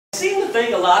seem to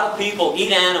think a lot of people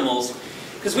eat animals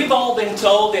because we've all been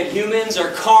told that humans are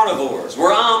carnivores,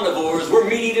 we're omnivores, we're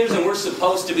meat eaters, and we're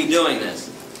supposed to be doing this.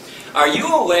 Are you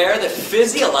aware that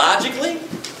physiologically,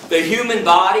 the human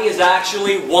body is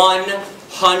actually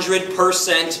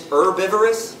 100%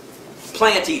 herbivorous?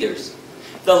 Plant eaters.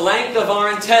 The length of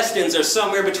our intestines are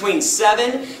somewhere between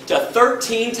 7 to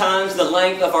 13 times the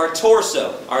length of our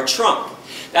torso, our trunk.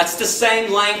 That's the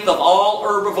same length of all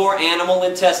herbivore animal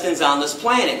intestines on this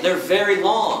planet. They're very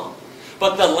long.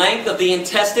 But the length of the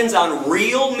intestines on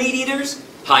real meat eaters,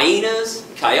 hyenas,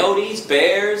 coyotes,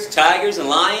 bears, tigers, and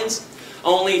lions,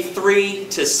 only 3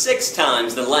 to 6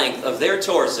 times the length of their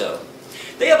torso.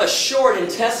 They have a short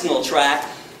intestinal tract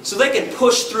so they can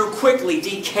push through quickly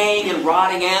decaying and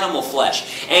rotting animal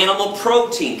flesh, animal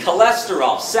protein,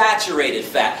 cholesterol, saturated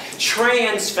fat,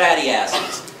 trans fatty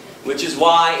acids, which is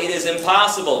why it is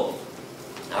impossible,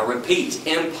 I repeat,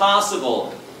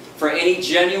 impossible for any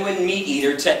genuine meat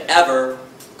eater to ever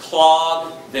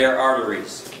clog their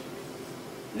arteries.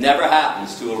 Never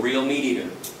happens to a real meat eater.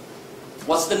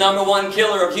 What's the #1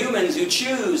 killer of humans who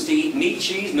choose to eat meat,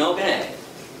 cheese, milk, and egg?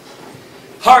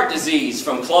 Heart disease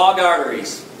from clogged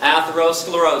arteries,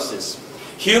 atherosclerosis.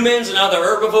 Humans and other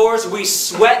herbivores, we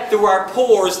sweat through our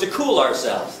pores to cool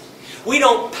ourselves. We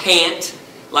don't pant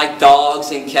like dogs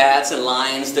and cats and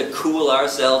lions to cool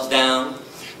ourselves down.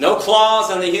 No claws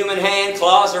on the human hand.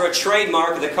 Claws are a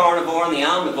trademark of the carnivore and the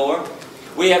omnivore.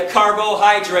 We have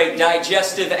carbohydrate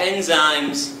digestive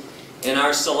enzymes in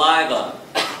our saliva.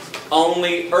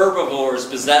 Only herbivores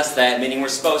possess that, meaning we're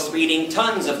supposed to be eating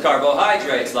tons of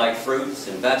carbohydrates like fruits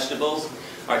and vegetables.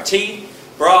 Our teeth,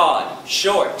 broad,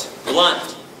 short,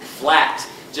 blunt, flat,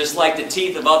 just like the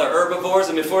teeth of other herbivores.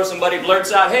 And before somebody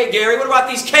blurts out, "Hey Gary, what about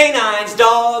these canines,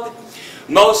 dog?"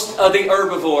 Most of the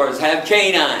herbivores have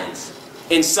canines,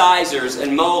 incisors,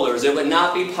 and molars. It would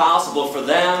not be possible for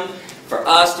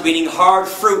us to be eating hard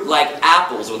fruit like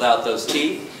apples without those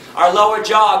teeth. Our lower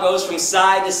jaw goes from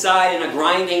side to side in a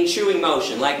grinding, chewing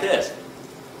motion, like this.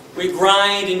 We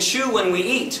grind and chew when we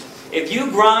eat. If you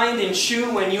grind and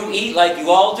chew when you eat like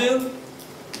you all do,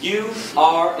 you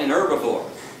are an herbivore.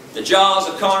 The jaws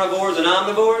of carnivores and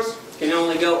omnivores can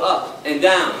only go up and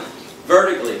down,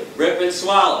 vertically, rip and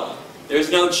swallow. There's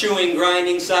no chewing,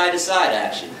 grinding, side-to-side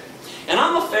action. And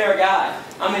I'm a fair guy.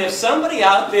 I mean, if somebody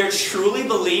out there truly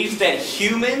believes that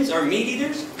humans are meat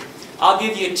eaters, I'll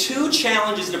give you 2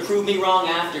 challenges to prove me wrong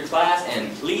after class,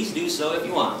 and please do so if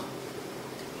you want.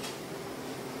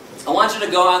 I want you to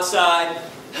go outside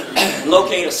and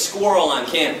locate a squirrel on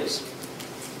campus.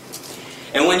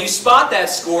 And when you spot that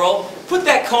squirrel, put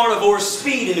that carnivore's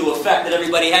speed into effect that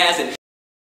everybody has. And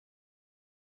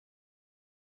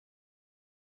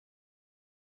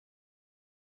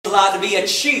allowed to be a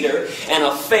cheater and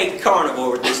a fake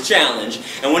carnivore with this challenge.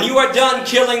 And when you are done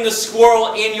killing the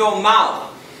squirrel in your mouth,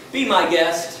 be my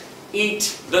guest,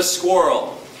 eat the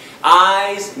squirrel.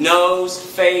 Eyes, nose,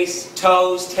 face,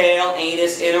 toes, tail,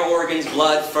 anus, inner organs,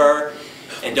 blood, fur,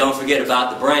 and don't forget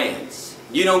about the brains.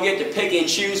 You don't get to pick and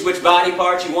choose which body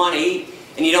parts you want to eat,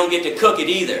 and you don't get to cook it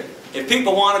either. If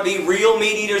people want to be real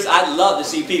meat eaters, I'd love to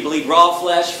see people eat raw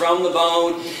flesh from the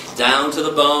bone, down to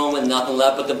the bone, with nothing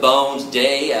left but the bones,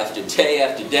 day after day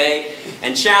after day.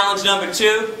 And challenge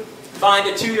 #2, find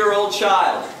a 2-year-old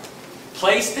child.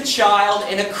 Place the child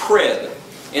in a crib.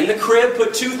 In the crib,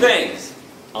 put 2 things: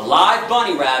 a live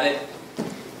bunny rabbit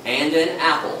and an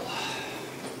apple.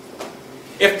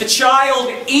 If the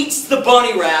child eats the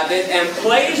bunny rabbit and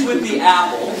plays with the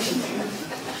apple,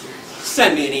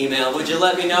 send me an email, would you?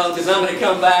 Let me know, because I'm going to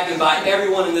come back and buy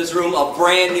everyone in this room a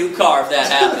brand new car if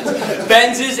that happens.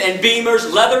 Benzes and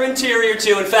Beamers, leather interior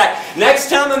too. In fact, next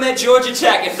time I'm at Georgia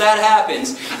Tech, if that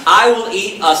happens, I will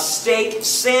eat a steak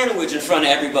sandwich in front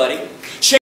of everybody.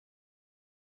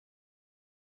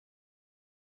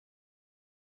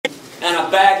 And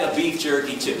a bag of beef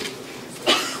jerky too.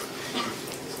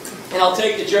 And I'll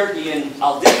take the jerky and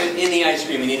I'll dip it in the ice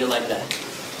cream and eat it like that.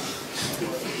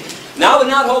 Now I would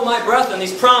not hold my breath on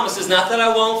these promises, not that I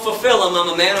won't fulfill them, I'm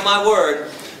a man of my word.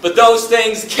 But those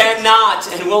things cannot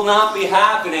and will not be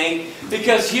happening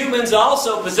because humans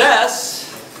also possess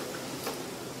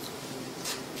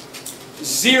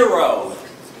 0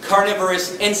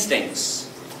 carnivorous instincts.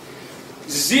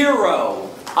 0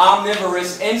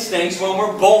 omnivorous instincts when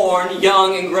we're born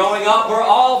young and growing up. We're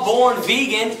all born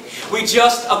vegan. We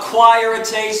just acquire a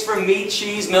taste for meat,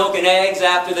 cheese, milk, and eggs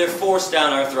after they're forced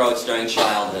down our throats during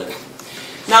childhood.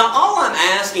 Now, all I'm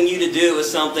asking you to do is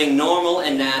something normal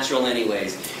and natural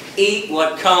anyways. Eat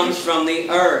what comes from the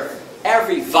earth.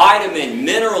 every vitamin,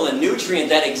 mineral, and nutrient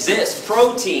that exists,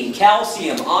 protein,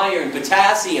 calcium, iron,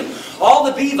 potassium, all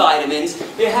the B vitamins,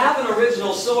 they have an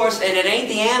original source, and it ain't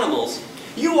the animals.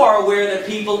 You are aware that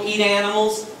people eat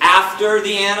animals after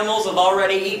the animals have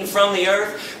already eaten from the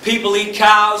earth. People eat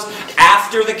cows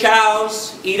after the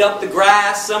cows eat up the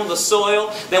grass, some of the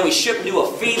soil. Then we ship them to a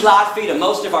feedlot, feed them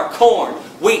most of our corn,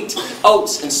 wheat,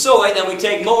 oats, and soy. Then we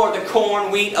take more of the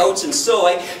corn, wheat, oats, and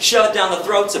soy, shove it down the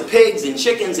throats of pigs and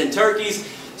chickens and turkeys.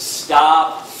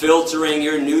 Stop filtering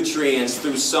your nutrients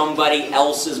through somebody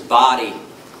else's body.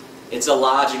 It's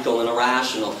illogical and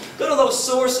irrational. Go to those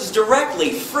sources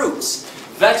directly. Fruits,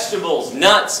 vegetables,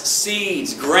 nuts,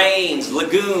 seeds, grains,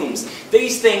 legumes.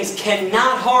 These things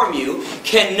cannot harm you,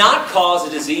 cannot cause a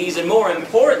disease, and more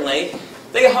importantly,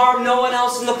 they harm no one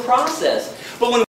else in the process. But when